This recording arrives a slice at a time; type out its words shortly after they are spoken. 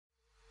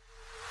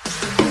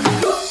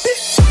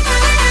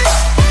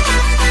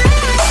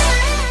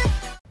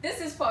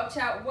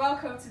POPCHAT.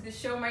 Welcome to the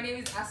show. My name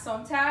is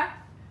Assumpta. My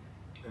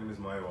name is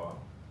Mayowa.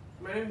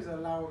 My name is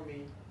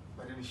Olawunmi.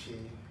 My name is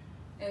Seyi.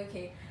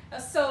 Okay,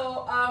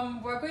 so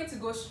we're going to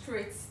go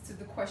straight to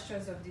the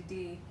questions of the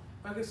day.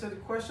 Okay, so the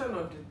question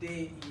of the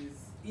day is,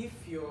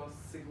 if your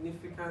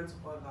significant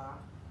other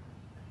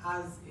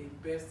has a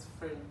best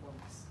friend of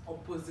the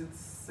opposite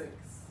sex,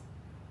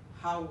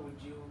 how would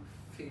you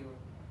feel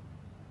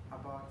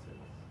about it?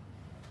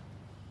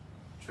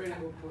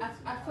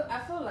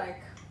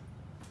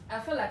 I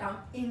feel like I'm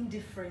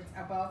indifferent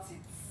about it,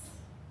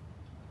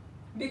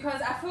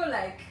 because I feel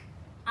like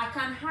I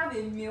can have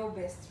a male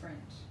best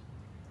friend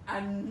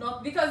and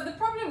not, because the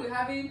problem with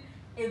having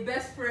a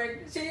best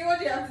friend, Seyi, what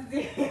do you have to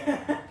say?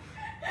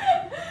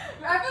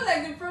 I feel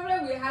like the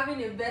problem with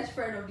having a best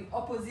friend of the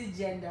opposite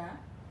gender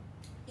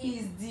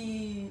is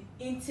the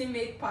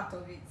intimate part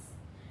of it.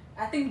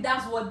 I think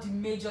that's what the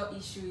major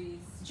issue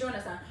is. Do you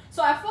understand?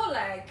 So I feel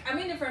like I'm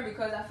indifferent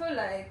because I feel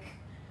like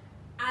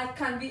I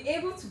can be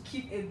able to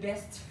keep a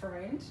best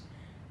friend,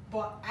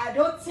 but I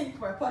don't think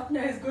my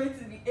partner is going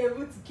to be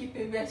able to keep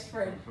a best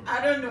friend. I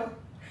don't know.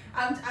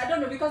 I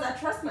don't know, because I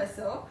trust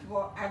myself,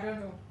 but I don't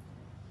know.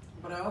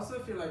 But I also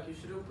feel like you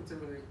shouldn't put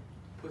him in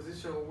a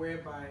position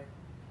whereby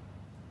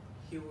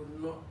he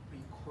would not be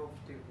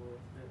comfortable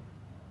with it.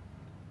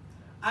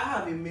 I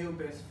have a male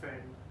best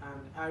friend,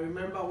 and I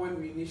remember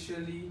when we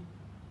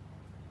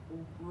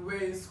were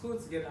in school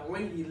together.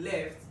 When he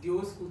left, the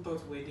whole school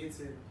thought we were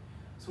dating.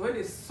 So when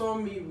they saw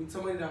me with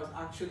somebody that was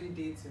actually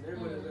dating,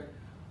 everybody was like,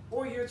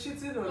 "Oh, you're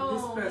cheating on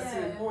this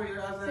person." Yeah. Oh, you're.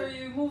 I was So like,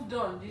 you moved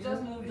on. You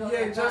just moved on.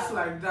 yeah, like just that.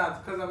 like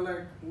that. Because I'm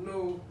like,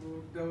 no,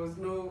 there was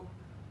no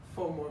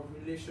form of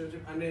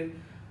relationship. And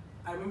then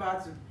I remember I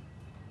had to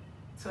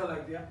tell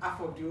like the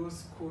half of the whole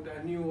school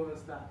that knew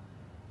us that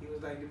it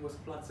was like the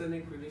most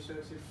platonic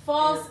relationship.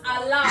 False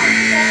ever. alarm.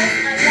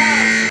 False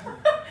alarm.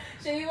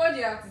 Seyi, what do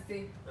you have to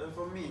say? And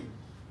for me,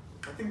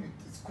 I think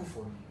it's cool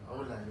for me. I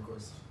won't lie,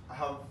 because I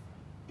have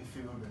a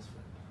female best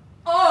friend.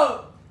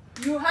 Oh,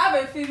 you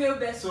have a female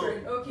best So,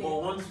 friend. Okay.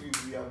 but once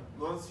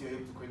you're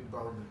able to create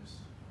boundaries.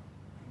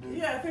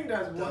 Yeah, I think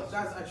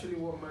that's actually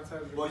what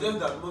matters. But just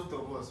that most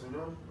of us, I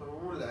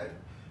won't lie.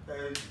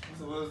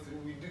 Most of us,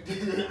 we do.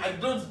 I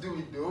don't do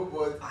it though,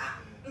 but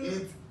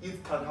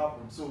it can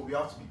happen. So we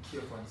have to be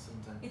careful at the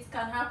same time. It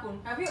can happen.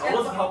 Have you And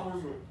what ever?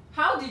 happens?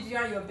 How did you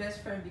and your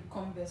best friend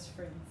become best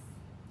friends?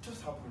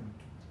 Just happened.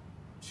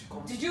 She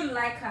comes. Did you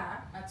like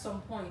her at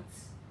some point?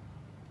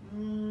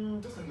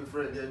 Just like a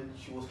friend. Then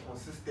she was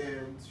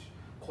consistent,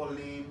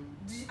 calling.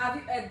 Have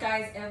you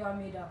guys ever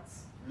made out?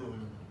 No.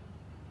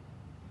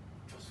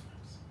 Just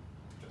friends.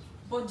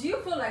 But do you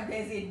feel like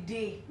there's a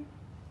day?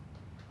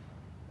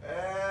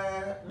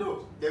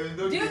 No, there is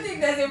no. Do you think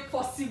there's a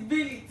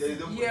possibility? There is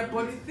no Yeah,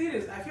 but the possibility. thing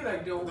is, I feel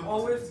like there will No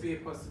always be a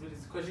possibility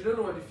because you don't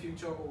know what the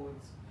future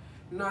holds.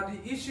 Now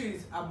the issue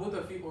is, are both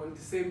of you on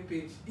the same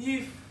page?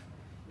 If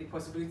the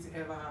possibility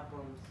ever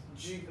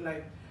happens,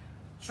 like,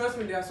 trust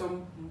me, there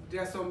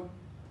are some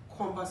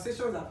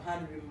conversations I've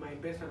had with my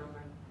best friend. I'm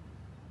like,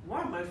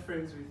 why am I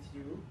friends with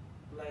you?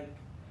 Like,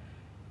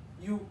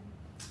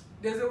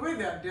 there's a way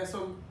that there's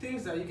some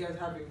things that you guys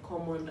have in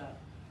common that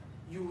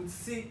you would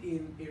see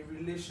in a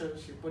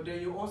relationship, but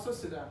then you also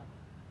see that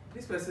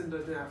this person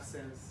doesn't have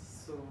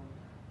sense. So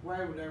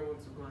why would I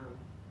want to go and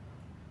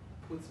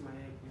put my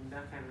egg in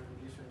that kind of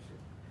relationship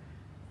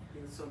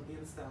in some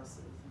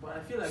instances? But I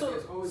feel like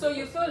there's always. So a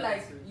you feel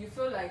like possibility.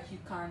 you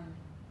can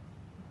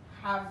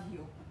have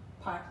your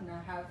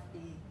partner have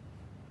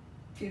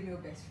a female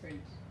best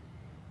friend?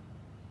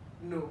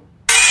 No.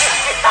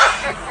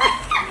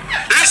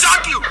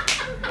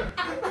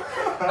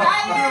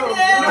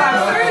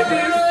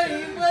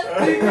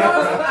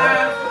 Because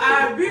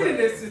I've been in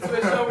a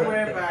situation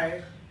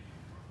whereby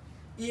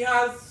he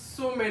has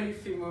so many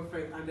female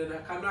friends, and then I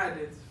cannot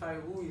identify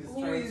who is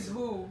trying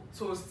to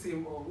toast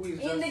him or who is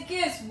In the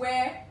case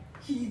where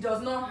he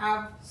does not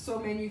have so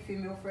many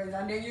female friends,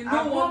 and then you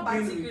know one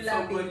particular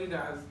somebody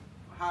that has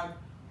had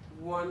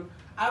one.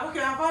 I've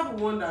had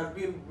one that's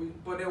been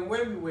with, but then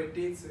when we were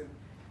dating,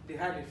 they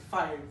had a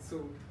fight.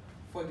 So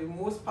for the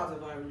most part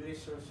of our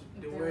relationship,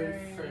 they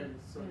weren't friends.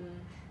 So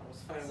I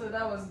was fine. So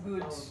that was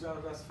good.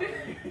 That's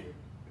fine.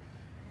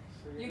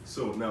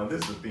 So now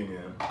this is the thing,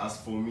 yeah. As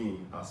for me,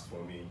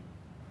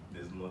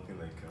 there's nothing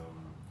like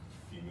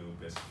female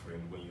best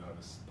friend when you have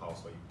a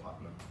spouse or a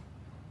partner.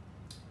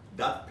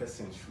 That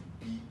person should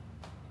be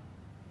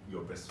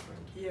your best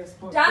friend. Yes,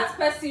 but that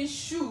person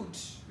should.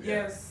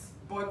 Yes,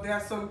 but there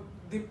are some.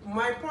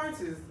 My point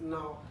is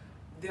now,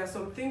 there are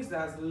some things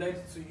that has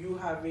led to you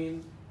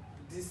having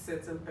this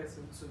certain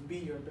person to be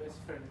your best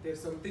friend. There's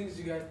some things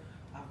you guys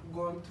have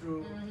gone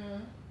through.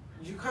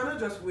 You cannot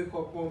just wake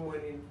up one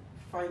morning,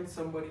 find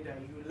somebody that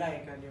you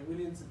like and you're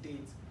willing to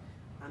date,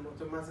 and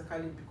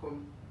automatically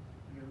become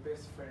your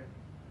best friend.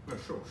 No,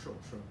 sure.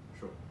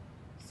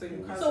 So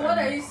you can't. So what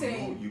are you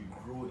saying? You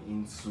grow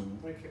into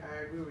Okay,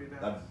 I agree with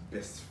that. that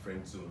best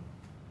friend zone.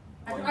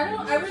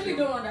 I really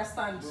don't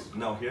understand.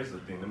 Now here's the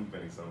thing. Let me give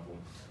an example.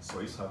 So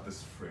I used to have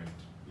this friend.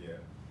 Yeah,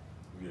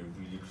 we were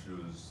really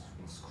close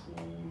in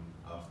school,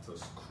 after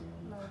school.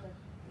 Louder.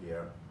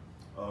 Yeah.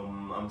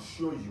 I'm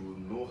sure you will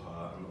know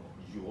her, and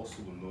you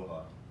also will know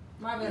her.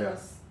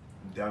 Marvelous.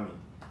 Dami.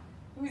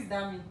 Who is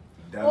Dami?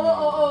 Dami.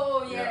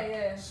 Oh,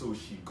 yeah. So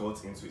she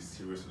got into a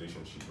serious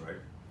relationship, right?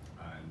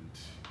 And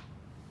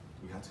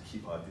we had to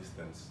keep our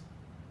distance.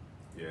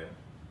 Yeah.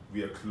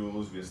 We are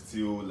close, we're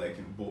still like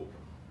in both.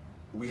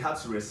 We had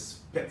to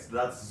respect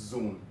that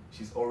zone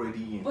she's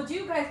already in. But do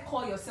you guys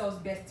call yourselves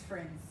best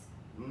friends?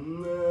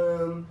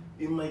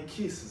 In my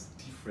case, it's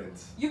different.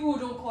 You people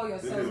don't call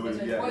yourselves best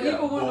friends, Yeah, but yeah. you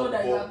people know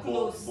that you are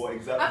close. But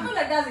exactly. I feel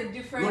like that's a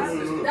difference.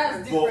 No.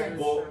 That's different.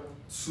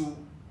 But to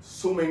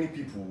so many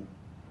people,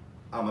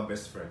 I'm a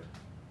best friend.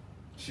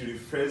 She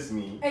refers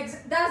me.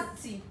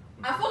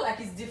 I feel like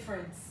it's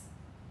different.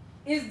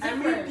 It's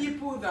different. I mean,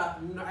 people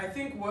that know, I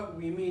think what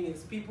we mean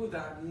is people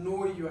that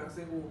know you and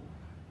say, oh,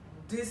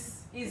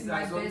 this is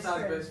my Assumpta's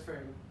best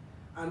friend.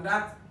 And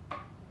that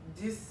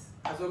this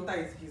Assumpta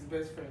is his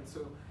best friend.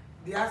 So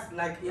he has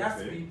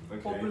to be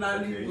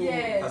popularly known.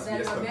 Yeah, Has to be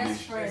that's your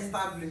best established. friend.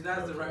 Established,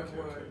 that's the right Okay.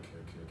 word.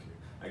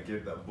 I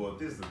get that, but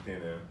this is the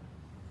thing,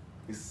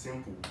 it's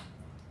simple.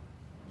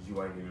 You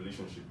are in a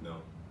relationship now.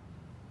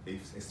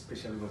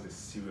 Especially when it's a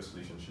serious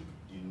relationship,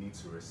 you need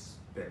to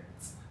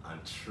respect and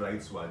try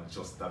to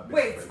adjust that best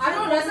Wait, friend. I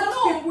don't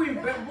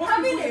understand. No,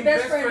 having a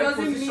best friend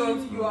doesn't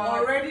mean you are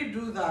already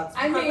do that.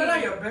 I Because mean, whether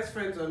you're best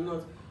friends or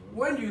not,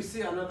 when you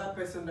see another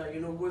person that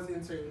goes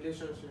into a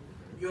relationship,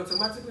 you're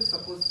automatically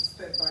supposed to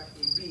step back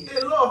a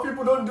bit. A lot of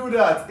people don't do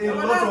that. A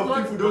lot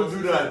of people don't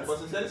do that. But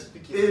sincerely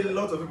speaking, A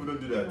lot of people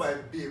don't do if that. my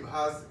babe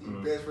has a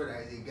best friend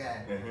as a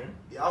guy,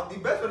 Uh-huh. the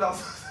best friend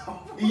has.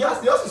 He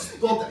has to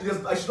stop.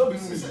 I should not be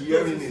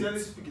hearing Sincerely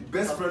it. speaking,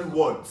 Best friend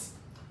what?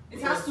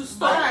 it has to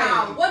stop Why?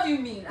 now. What do you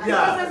mean? Yeah.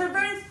 Because there's a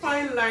very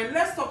fine line.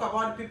 Let's talk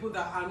about the people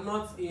that are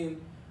not in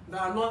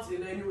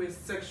any way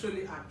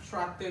sexually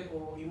attracted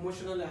or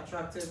emotionally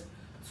attracted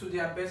to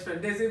their best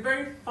friend. There's a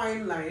very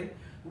fine line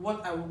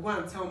what I will go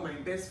and tell my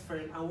best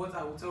friend and what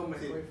I will tell my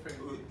boyfriend.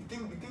 The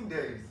thing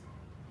there is,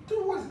 you don't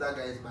know what's in that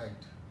guy's mind.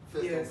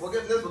 Let's Do you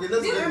forget. know one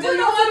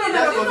thing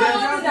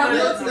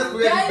Let's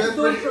forget guys best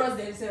don't friend. trust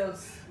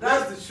themselves.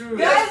 That's the truth.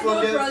 Guys Let's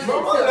don't trust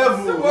Normal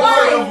themselves. level.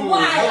 Why?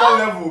 Normal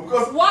level.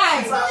 Because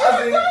Why?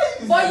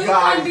 But you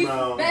guys can be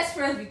now. best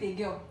friends with a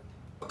girl.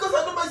 Because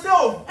I know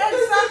myself.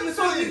 Exactly.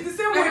 So it's the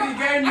same way the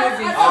guy knows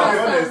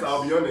himself.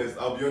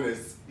 I'll be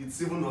honest.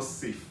 It's even not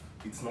safe.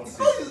 It's not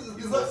safe.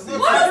 It's not safe.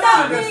 What does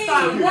that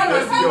understand. mean? What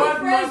Because does that you're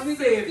friends not with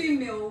a safe.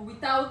 female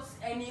without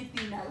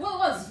anything?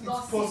 What's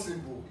not It's safe?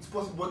 possible. It's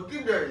possible. But the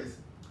thing there is,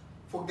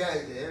 for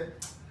guys,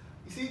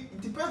 you see,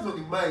 it depends on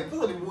the mind,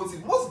 depends on the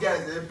motive. Most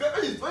guys,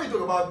 when you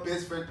talk about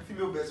best friend,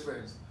 female best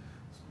friends,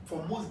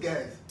 for most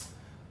guys,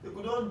 they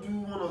could not do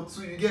one or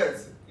two. You get.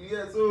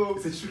 So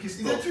It's a tricky it's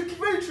stuff. a tricky,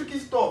 very tricky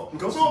stuff.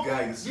 Because so,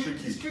 guys, it's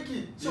tricky. It's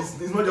tricky. So,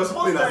 It's not just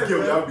most playing as times,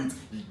 girl. You have it.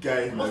 The guy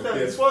is my most times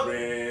best before-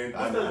 friend.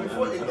 most times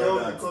before a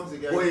girl becomes a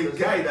guy, Or a because-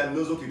 guy that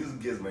knows, okay, this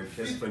girl is my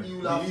best friend. You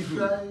will have Believe me,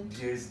 tried-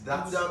 there's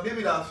that.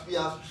 maybe that he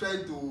has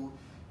tried to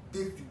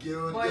date the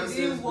girl. But it the girl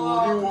didn't says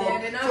work, no, it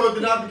didn't then work. now So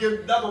then that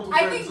became that got to I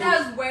friend think zone.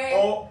 that's where.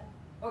 Or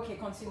Okay,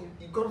 continue.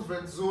 it comes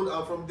friend zone,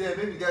 and from there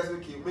maybe guys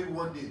okay, maybe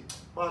one day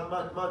man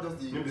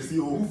just Maybe they see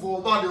hope. move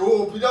on, man they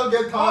hope, you don't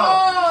get tired.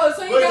 Oh,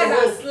 so you Wait, guys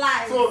no, are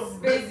slides, so-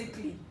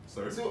 basically.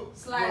 Sorry. So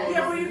Slide.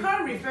 Yeah, but you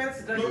can't refer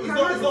to that. No, You it's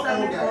cannot not all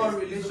determine all guys.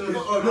 relationships. It's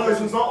not all- No,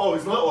 it's not all.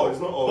 It's not all. It's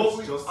not all. But It's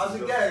we- just as a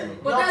just, guy, you know.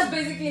 But Not- that's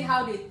basically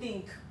how they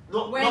think.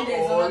 not When not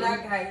there's all, another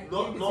guy,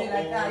 not- if you not say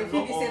like that, all, if you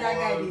not say that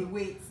guy, all. they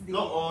wait. They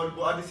not all,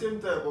 but at the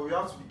same time, but we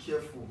have to be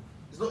careful.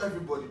 It's not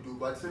everybody do,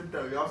 but at the same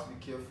time we have to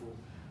be careful.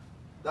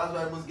 That's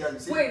why most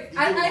guys say. Wait, they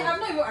I've don't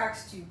want- not even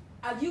asked you.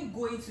 Are you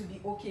going to be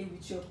okay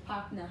with your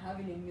partner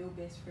having a male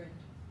best friend?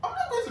 I'm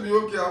not going to be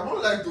okay. I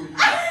won't lie to you.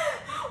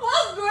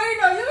 What's going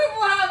on? You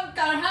people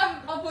can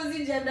have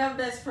opposite gender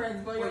best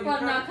friends, but your you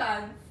partner can't.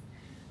 can.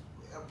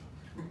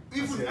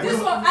 Even I This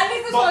know. one, at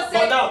least this But- one but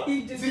said now,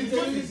 he see, the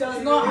truth is-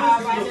 does not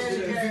have the an truth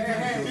is-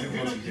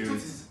 energy. the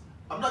truth is,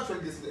 I'm not trying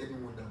to get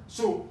anyone now.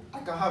 So I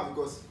can have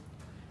because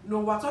No,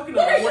 we're talking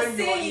What are about you when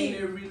saying? you're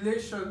in a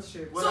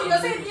relationship. Well, So you're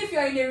saying if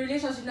you're in a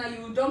relationship now,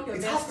 you will dump your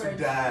It best has to friend?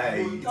 die.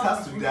 you It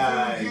has to we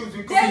die. reduce, we Then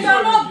reduce.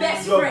 you're not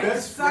best Your friends.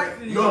 best friend.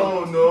 Exactly.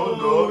 No.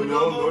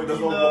 It does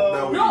not work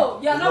that way.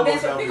 No, you're It does not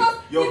best work friend. that Because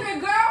way. Your- if a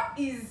girl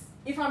is,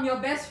 if I'm your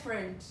best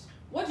friend,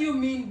 what do you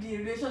mean the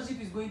relationship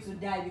is going to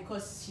die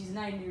because she's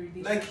not in a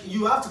relationship? like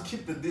you have to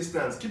keep the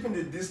distance. Keeping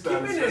the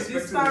distance. Keeping a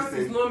respecting distance this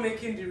is thing. not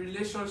making the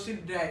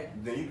relationship die.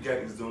 Then you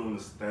guys don't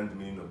understand the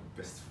meaning of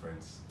best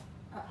friends.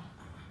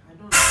 I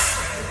don't know.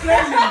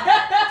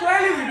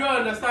 Clearly we don't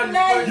understand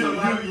this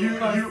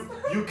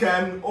point. You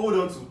can hold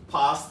on to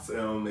past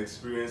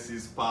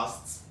experiences,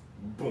 past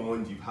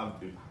bond you have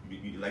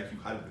like you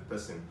had with the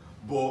person,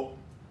 but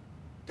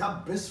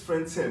that best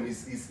friend term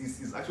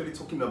is actually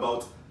talking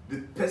about the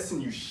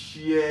person you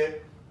share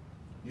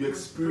your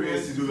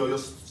experiences,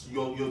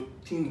 your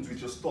things with,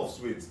 your stuffs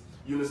with.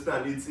 You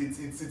understand?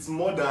 It's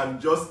more than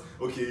just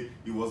okay.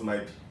 It was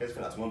my best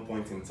friend at one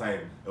point in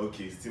time.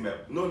 Okay, still my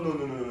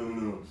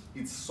no.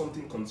 It's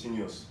something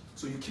continuous.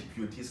 So you keep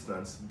your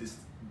distance. This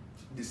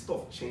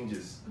stuff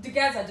changes. The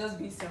guys are just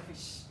being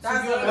selfish.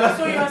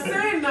 So you're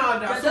saying now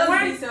that they're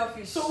just being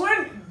selfish. So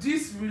when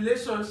this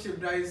relationship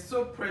that is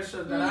so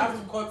precious that I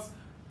have to cut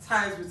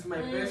ties with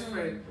my best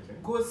friend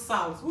goes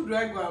south, who do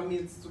I go and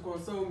meet to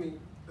console me?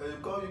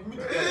 At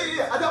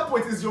that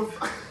point, it's your.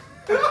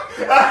 So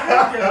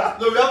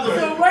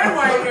when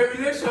we're in a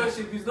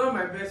relationship, it's not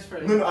my best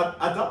friend. No.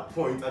 At that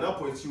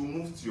point, you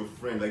move to your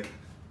friend. Like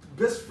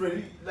best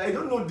friend. I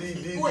don't know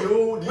the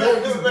whole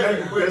best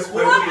friend.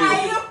 What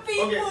are you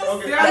people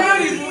They are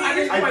not even at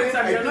this point in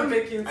time. They're not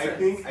making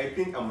sense. I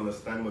think I'm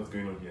understanding what's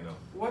going on here now.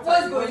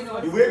 What's going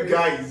on? The way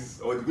guys,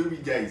 or the way we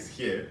guys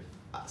here,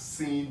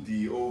 seeing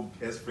the old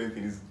best friend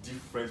thing is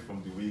different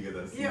from the way you guys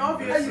are seeing. Yeah,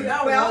 obviously. Best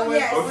That Well,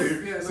 yes.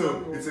 okay,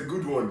 so it's a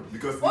good one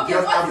because the Okay,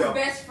 girls what have is their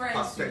best friends to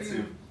perspective.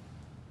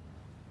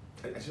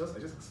 you? I just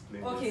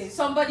explained. Okay, this.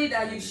 somebody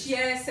that you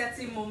share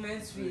certain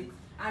moments with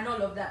and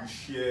all of that.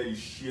 You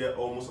share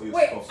almost all your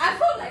Wait, stuff. I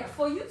feel like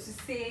for you to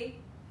say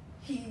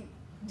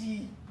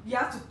you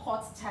have to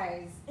cut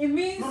ties, it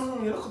means.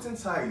 No, you're not cutting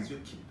ties. You're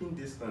keeping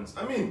distance.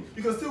 I mean,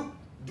 you can still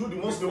do the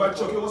most about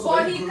chocolate.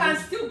 But he can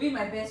still be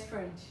my best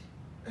friend.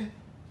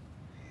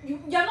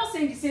 You're not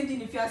saying the same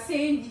thing if you are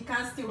saying he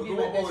can still be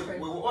my best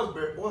friend.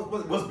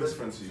 What's best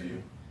friend to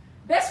you?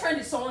 Best friend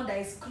is someone that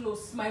is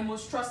close, my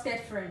most trusted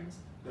friend.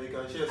 That you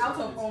can share Out of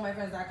secrets. all my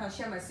friends that I can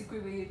share my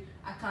secret with,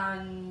 I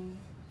can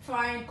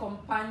find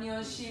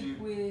companionship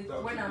with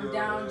when I'm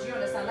down. Do you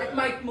understand? Like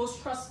my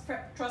most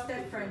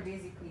trusted friend,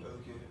 basically.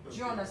 Okay. Do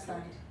you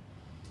understand?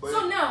 But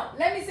So now,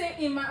 let me say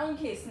in my own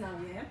case now,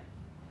 yeah,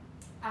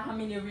 I'm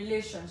in a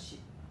relationship.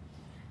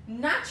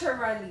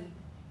 Naturally,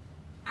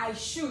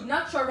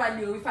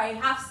 or if I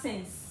have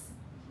sense,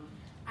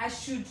 I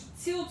should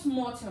tilt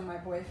more to my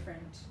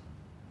boyfriend.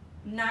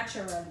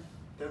 Naturally.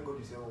 thank God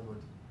you said one word.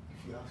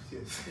 If you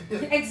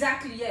have yes.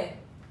 Exactly, yeah.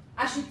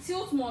 I should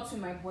tilt more to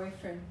my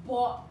boyfriend,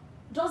 but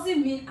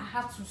doesn't mean I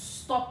have to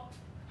stop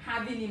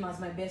having him as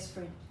my best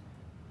friend.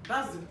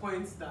 That's the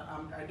point that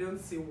I don't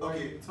see why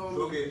Okay, you told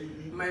okay.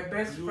 me my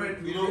best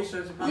friend you know-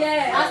 relationship.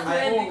 Yeah, has to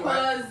that's be it, my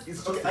own. because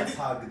It's Okay, just I a think-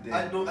 tag there.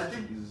 I think I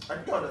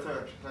understand what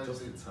you're trying to Just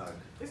say. a tag.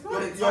 It's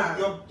not a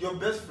tag. Your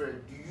best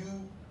friend,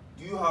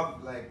 do you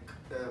have like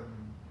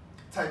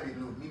time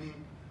alone, meaning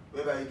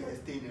whereby you guys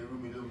stay in a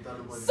room alone without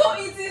nobody? so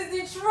it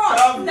is the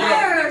trust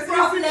that is the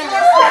problem.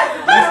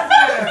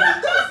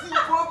 That's the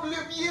problem,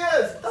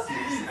 yes. That's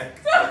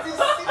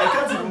I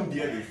can't even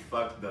bear the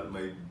fact that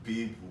my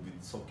babe will be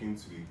talking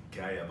to a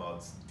guy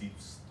about deep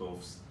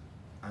stuffs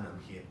and I'm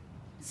here.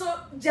 So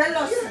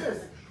jealousy. Yes.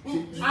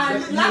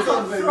 And lack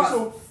of trust.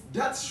 So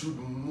that should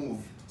move.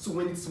 So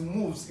when it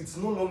moves, it's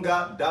no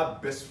longer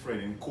that best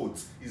friend in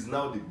quotes, is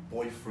now the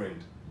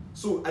boyfriend.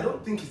 So I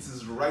don't think it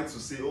is right to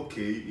say,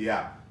 okay,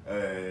 yeah,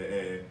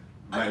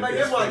 my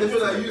best friend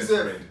is my best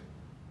friend.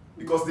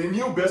 Because the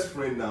new best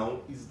friend now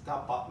is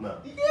that partner.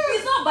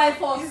 It's not by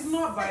force. It's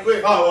not by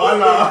Wait,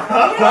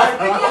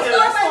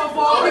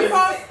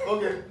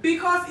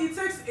 because it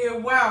takes a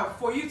while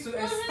for you to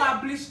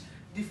establish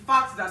the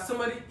fact that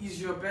somebody is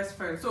your best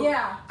friend. So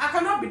Yeah. I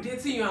cannot be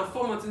dating you and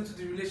 4 months into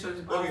the relationship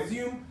and Okay.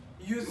 assume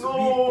you to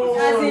No. be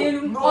As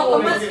positive. in, No,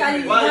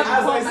 automatically you why, have to as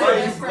become I my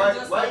said, best friend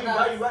just like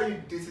that. why are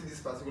you dating this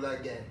particular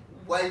guy?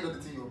 Why are you not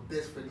dating your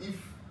best friend? If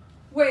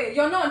Wait,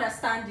 you're not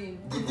understanding.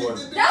 Good one.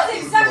 That's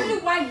Good exactly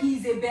one. why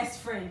he's a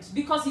best friend,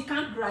 because he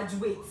can't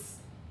graduate.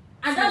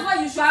 And that's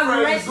why you should have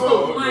Friends, rest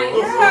no, of mind.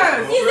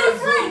 Yes. He's a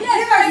friend,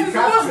 yes, Yes, he's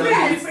because a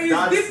yes. friend.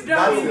 It's deep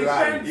down in the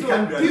friend He zone.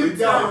 can graduate Deep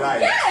down. in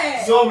life.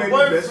 Yeah. So many best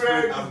boyfriend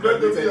friends is have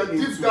going to be graduated a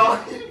deep into down.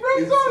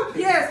 it's-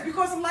 Yes,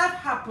 because life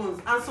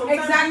happens and sometimes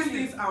Exactly.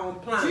 these things are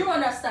unplanned. Do you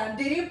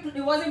understand?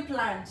 It wasn't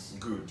planned.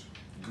 Good.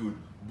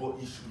 But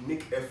you should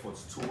make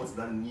efforts towards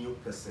that new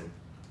person.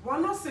 We're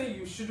not saying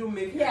you shouldn't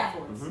make Yeah.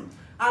 efforts. Mhm.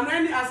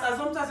 And as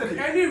Assumpta said, Okay.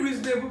 any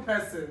reasonable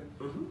person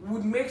Mhm.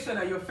 would make sure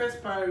that your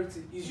first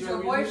priority is Your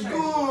your boyfriend.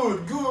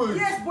 relationship. Good.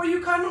 Yes, but you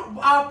cannot.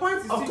 Our point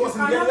is, Of you course,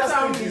 in the cannot earlier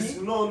tell stages,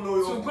 me no.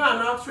 to go and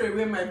now throw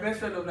away my best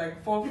friend of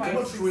like 4, You 5,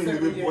 cannot 6, throw it 7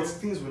 away, but years.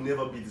 things will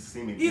never be the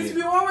same again. It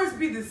will always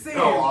be the same.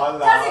 No, Allah.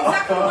 That's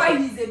exactly why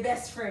he's a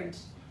best friend.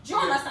 Do you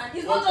understand?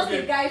 He's not just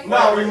a guy friend.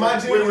 Now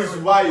imagine Wait, his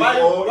wait. wife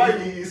Why- or why-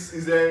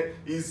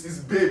 his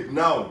babe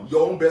now,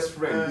 your own best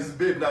friend, his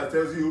babe now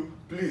tells you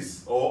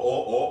please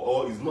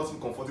or is not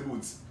comfortable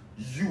with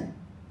you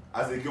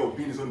as a girl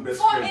being his own best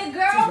For friend. a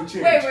girl, Things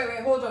will change.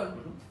 wait, hold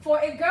on. For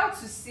a girl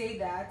to say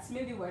that,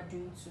 maybe we're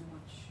doing too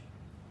much.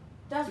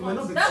 That's It might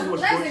not what. be That's, too much,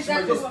 that's but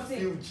exactly she what might I'm just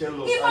saying. feel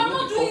jealous. If and I'm not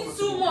not be doing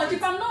comfortable too with much, it.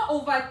 if I'm not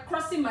over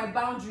crossing my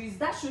boundaries,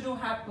 that shouldn't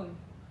happen.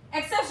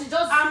 Except she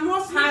just. I'm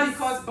not saying has-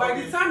 because by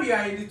Okay. the time you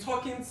are in the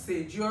talking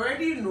stage, you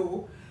already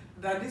know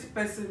that this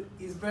person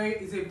is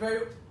a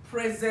very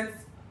present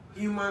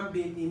human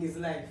being in his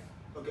life.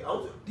 Okay, I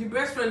want to. The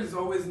best friend is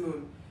always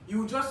known.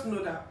 You just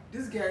know that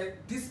this guy,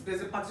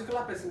 there's a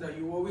particular person that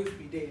you will always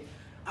be there,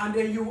 and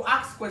then you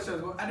ask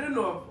questions. Well, I don't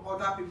know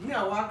of other people. Me,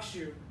 I will ask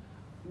you,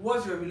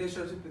 what's your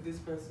relationship with this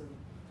person?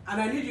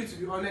 And I need you to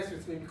be honest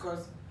with me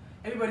because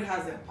everybody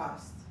has their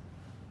past.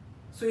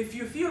 So if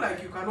you feel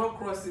like you cannot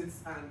cross it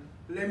and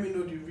let me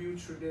know the real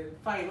truth, then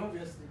fine,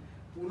 obviously.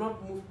 We'll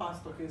not move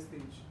past talking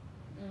stage.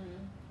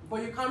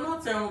 But you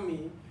cannot tell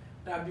me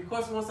that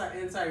because once I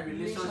enter a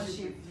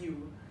relationship with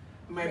you,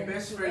 my then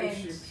best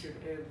friendship should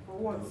end. For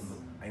what?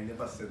 I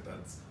never said that.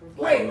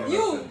 Wait, I never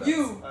you that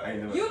you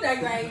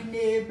are in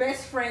a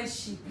best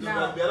friendship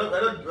now.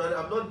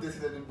 I'm not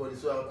dating anybody,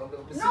 so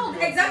I'm No,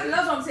 exactly.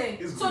 That's what I'm saying.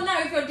 It's So good. now,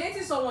 if you're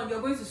dating someone,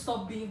 you're going to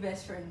stop being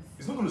best friends.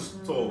 It's not going to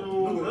stop.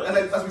 No, And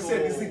like, as we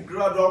said, it's a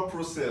gradual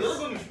process. You're not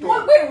going to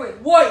stop.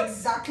 Wait. What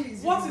exactly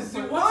is What it? is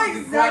the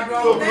What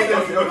gradual?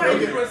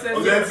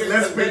 Okay.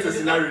 Let's paint a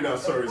scenario now.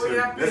 Sorry.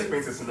 yeah, Let's please.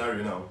 paint a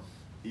scenario now.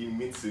 He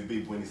meets a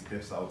babe when he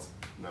steps out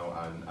now,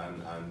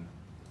 and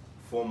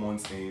 4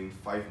 months in,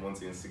 5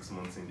 months in, 6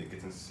 months in, they're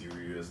getting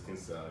serious.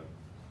 Things are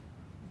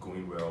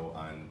going well,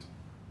 and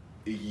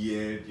a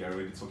year they're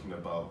already talking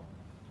about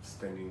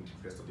spending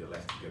the rest of their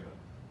life together.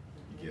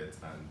 You get,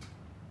 and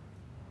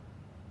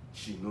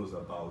she knows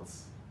about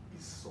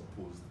his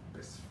supposed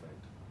best friend.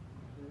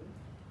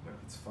 Now,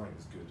 it's fine,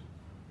 it's good.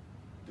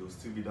 There will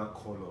still be that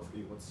call of,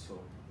 hey, what's up?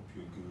 Hope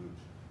you're good.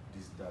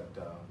 This, that,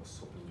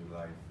 what's up in your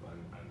life?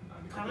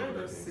 And Can I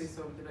just say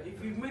something? Like,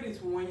 if you've made it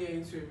 1 year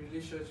into a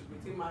relationship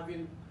with him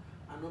having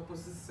an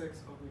opposite sex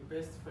of a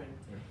best friend,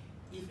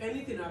 if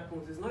anything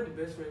happens, it's not the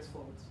best friend's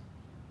fault.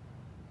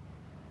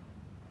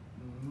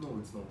 No,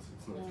 it's not.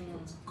 It's not.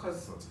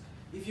 Because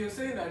if you're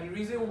saying that the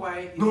reason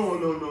why No.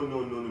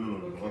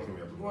 Okay. Nothing we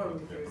have to Go on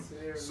with do. your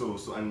scenario.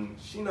 So, and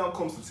she now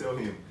comes to tell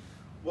him,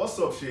 what's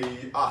up,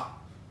 Seyi?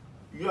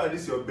 You are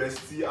this your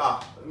bestie.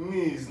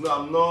 Me,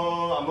 I'm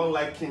not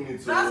liking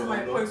it. That's my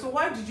point. So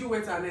why did you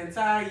wait an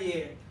entire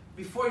year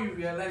before you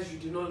realized you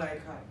did not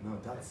like her? No,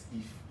 that's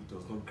if it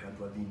does not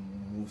gradually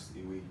move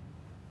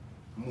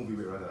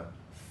away rather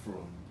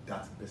from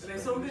that best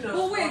There's friend. something else.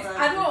 But wait,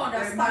 I don't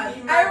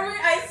understand. Like,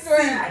 I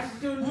swear, I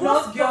do most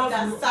not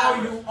girls will tell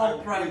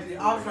understand. you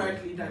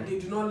outrightly that they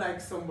do not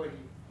like somebody,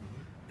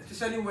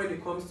 especially when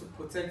it comes to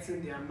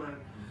protecting their man.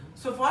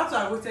 So for her to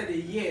have waited a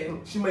year,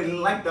 She might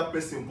like that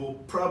person,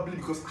 but probably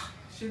because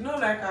she not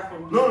like her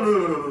from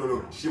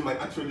no. She might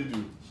actually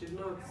do. She's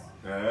not.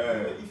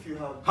 If you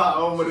have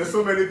But there's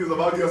so many things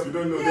about this we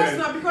don't know. Yes, then.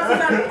 no, because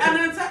in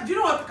an entire, do you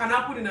know what can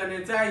happen in an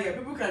entire year?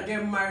 People can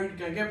get married,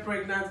 can get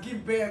pregnant,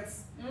 give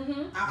birth.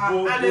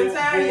 An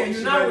entire year,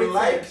 you now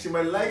wait. She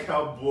might like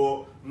her,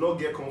 but not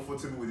get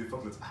comfortable with the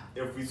fact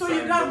that every So time.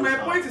 you got my goes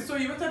point out. is, so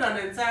you waited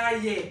an entire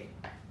year.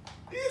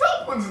 It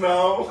happens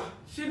now.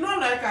 She not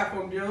like her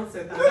from the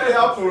onset. and Let it that's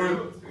happen.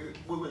 true.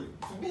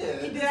 wait. To me,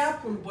 It did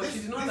happen, but she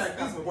did not like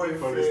her this from the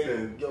boyfriend. onset.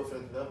 Understand.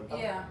 girlfriend.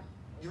 Yeah.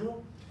 You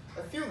know,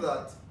 I feel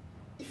that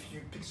if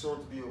you pick someone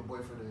to be your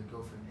boyfriend or your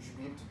girlfriend, you should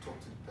be able to talk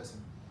to the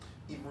person,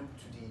 even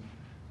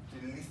to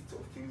the list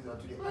of things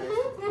and to the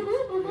highest of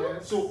things.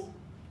 Yes. So,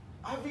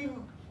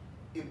 having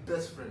a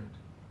best friend,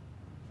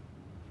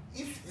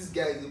 if this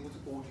guy is able to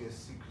hold your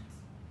secret,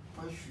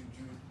 why should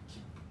you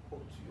keep up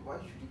to you? Why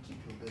should you keep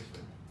your best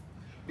friend?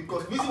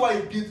 Because the reason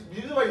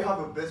why you have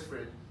a best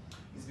friend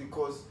is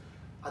because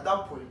at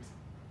that point,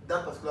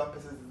 that particular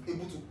person is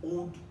able to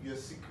hold your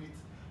secret,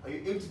 and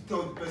you're able to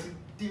tell the person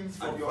things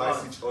from your heart.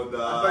 Advise each other,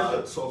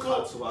 Advise talk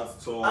heart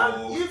to heart,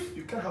 And if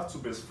you can't have two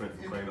best friends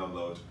for crying out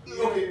loud.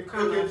 Yeah, you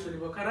can actually,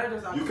 but can I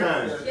just ask You a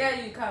can. question?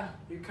 Yeah, you can.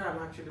 You can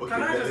actually. Okay,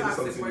 Can I then just let me ask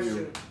a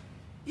continue. question?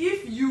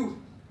 If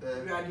you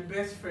uh, are the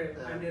best friend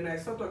Yeah. and then I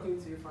stop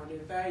talking to you for an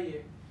entire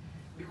year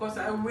because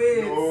I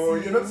wait, No,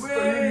 you're not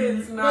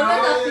wait No, now.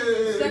 let her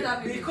finish. Let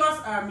her finish. Because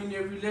I'm in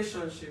a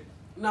relationship.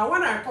 Now,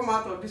 when I come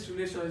out of this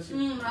relationship,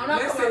 I'm not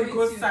let's say coming it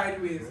goes with you.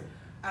 sideways,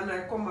 and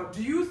I come out,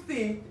 do you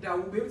think that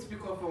we'll be able to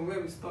pick up from where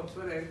we stopped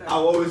when I enter?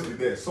 I'll always be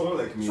there. Someone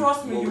like me.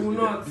 Trust me, you always will be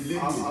there. not. Believe me,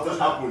 I'll- that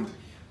happened.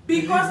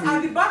 Because Believe me,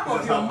 at the back it of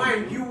has your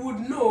happened. mind, you would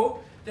know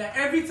that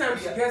every time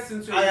she gets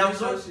into I a am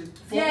not- relationship,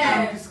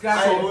 Yeah. I'm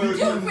disguised. So I- you You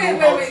know wait.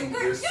 how You to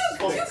guys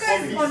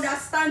respect.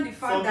 understand the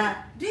fact For me-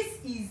 that this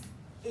is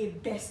a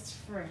best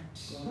friend.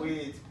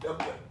 wait,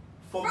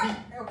 for Right,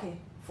 me,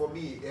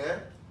 okay. yeah,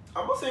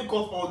 I'm not saying cut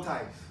all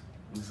ties.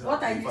 Exactly.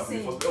 What are you In fact,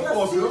 saying? Of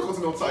course, you're not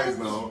cutting off ties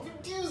now.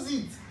 Reduce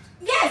it.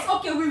 Yes,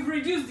 okay, we've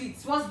reduced it.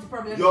 What's the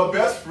problem? Your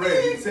best friend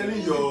is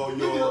telling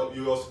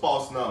your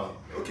spouse now.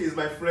 Okay, he's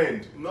my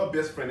friend, not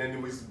best friend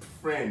anymore. He's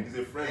friend. He's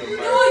a friend of No, mine.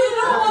 you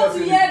don't I'm not want to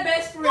cutting hear it.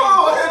 best friend. No,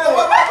 what's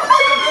your best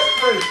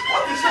friend?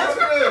 What is best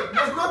friend?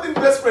 There's nothing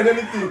best friend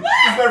anything.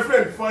 He's my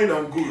friend, fine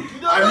and good.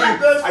 don't I have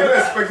mean, best I don't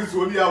friend. expect you to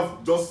only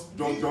have just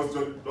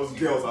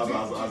girls as You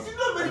know as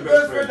many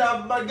best friends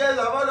that my guys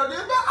have had, and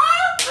they're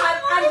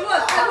And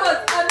what?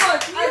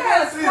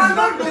 yes,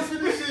 let me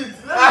finish it.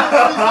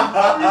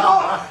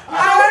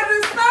 I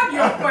understand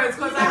your point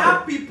because I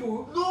have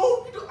people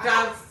No, we don't.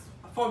 that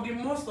for the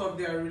most of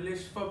their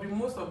relation, for the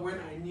most of when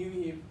I knew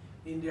him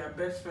in their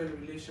best friend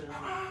relationship,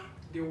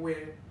 they were.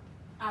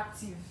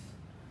 Active.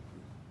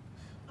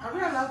 Are we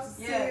allowed to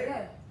say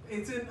Yeah,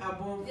 18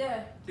 above?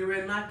 yeah. They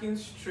were knocking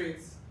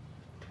straight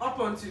up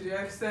until the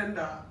extent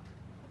that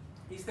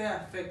it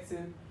started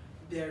affecting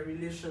their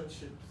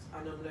relationships,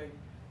 and I'm like,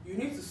 you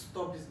need to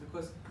stop this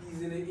because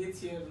he's in an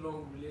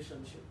 8-year-long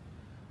relationship.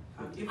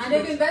 And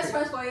they've been best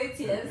friends for 8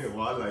 years. Yeah,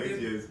 wow, 8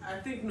 years. I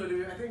think they've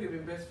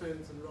been best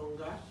friends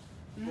longer.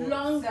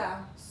 Longer.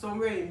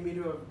 Somewhere in the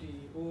middle of the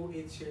whole 8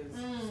 years,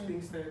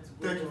 things started to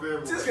go Thank you wrong. very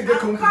much. Things can get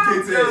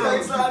complicated. Yeah,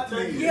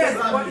 Exactly. Yes,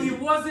 exactly. but it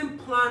wasn't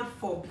planned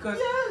for because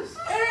Yes.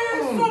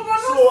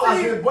 So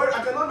as a boy,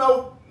 I cannot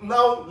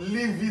now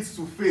leave it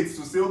to fate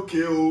to say,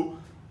 okay, oh,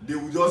 they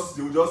will just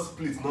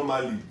split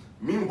normally.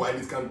 Meanwhile,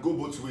 it can go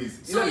both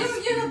ways. So Either you they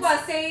people split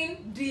are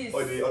saying this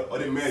or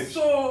they merge.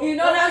 So in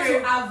order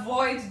to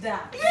avoid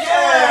that.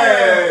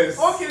 Yes.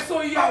 Okay,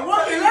 so yeah,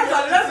 let's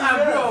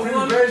agree on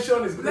one.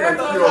 Prevention is better than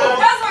Let's cure. agree.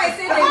 That's why I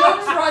say they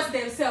don't trust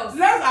themselves.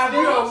 Let's They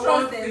agree don't on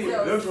trust one thing.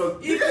 themselves. Don't trust.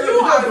 If No, you no,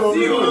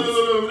 you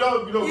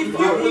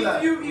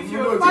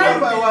no,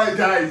 find no,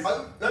 guys.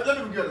 Let me give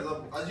you an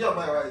example. As you are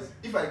my wife,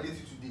 if I date you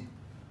today,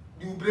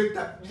 you break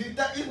that.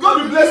 It's God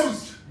not bless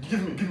news. you.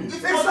 Give me.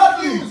 It's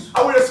Exactly. news.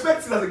 I will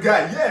respect it as a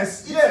guy.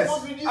 Yes, yes. It's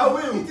not news. I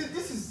will.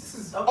 This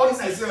is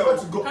Honestly, I swear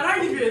to God. Can I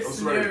give you a I'm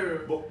sorry,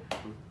 scenario? but-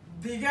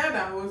 The guy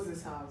that owns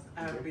this house,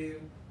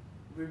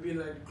 we've been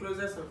like the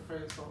closest of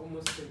friends for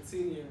almost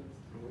 13 years.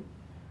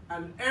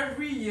 And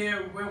every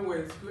year when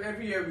we're in school,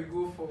 every year we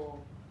go for,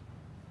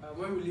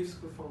 when we leave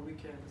school for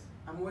weekends,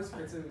 I'm always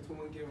fighting with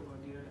one girl or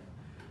the other.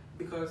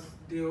 Because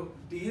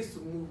they used to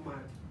move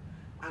mad.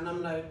 And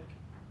I'm like,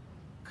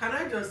 can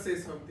I just say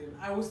something?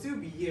 I will still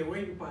be here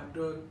when people are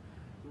done,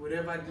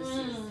 whatever this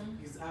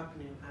is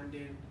happening. And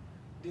then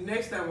the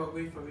next time we're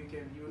going for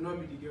weekend, you will not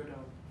be the girl that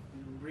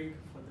we will bring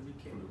for the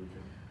weekend.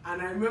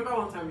 And I remember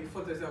one time we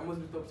fought I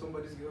almost beat up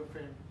somebody's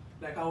girlfriend.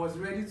 Like I was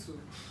ready to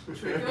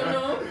trade.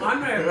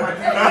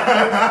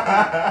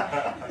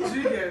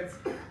 Do you get?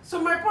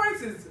 So my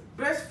point is,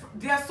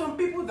 there are some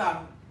people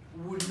that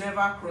would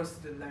never cross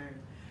the line.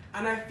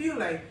 And I feel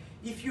like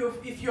if your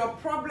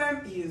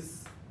problem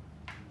is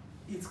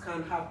it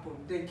can happen,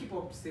 then keep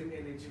up the same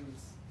energy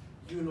with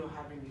you not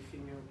having a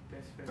female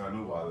best friend.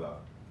 No wala.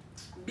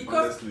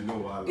 Because honestly, no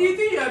wala. the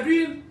thing you're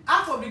doing,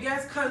 half of the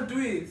guys can't do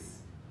it.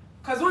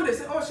 Because when they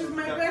say, oh, she's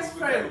my best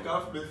friend.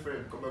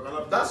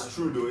 That's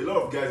true though. A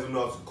lot of guys don't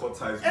know how to cut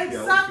ties. With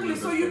Exactly. their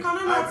So own you female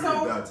cannot best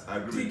friend. tell I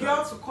agree the with girl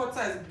that. to cut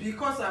ties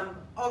because I'm,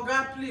 oh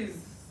God, please.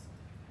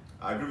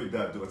 I agree with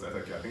that though.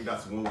 I think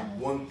that's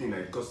one thing.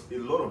 Because a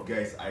lot of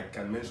guys, I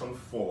can mention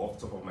 4 off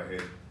the top of my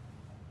head.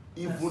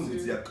 Even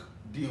with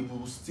they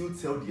will still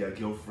tell their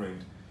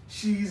girlfriend,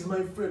 she is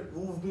my friend.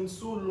 We've been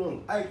so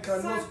long. I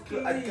cannot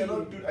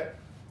do.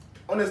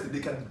 Honestly, they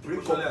can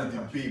break up with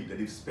the babe that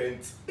they've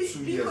spent 2 years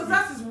Because with.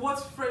 that is what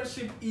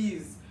friendship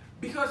is.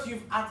 Because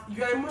you are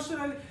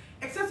emotionally,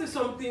 except if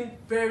something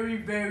very,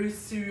 very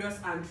serious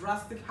and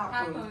drastic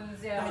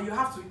happens, that you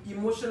have to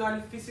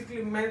emotionally,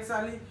 physically,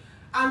 mentally,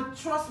 and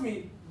trust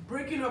me,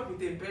 breaking up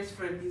with a best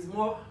friend is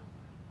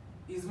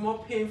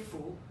more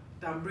painful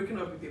than breaking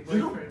up with a boyfriend.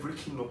 You're not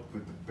breaking up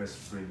with the best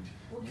friend.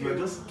 Okay. You're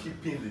just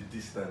keeping the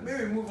distance.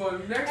 Maybe move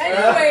on. Next.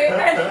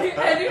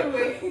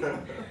 Anyway,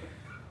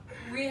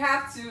 we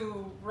have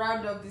to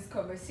round up this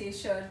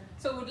conversation.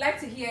 So we'd like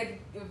to hear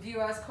your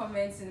viewers'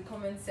 comments in the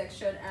comment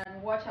section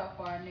and watch out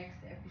for our next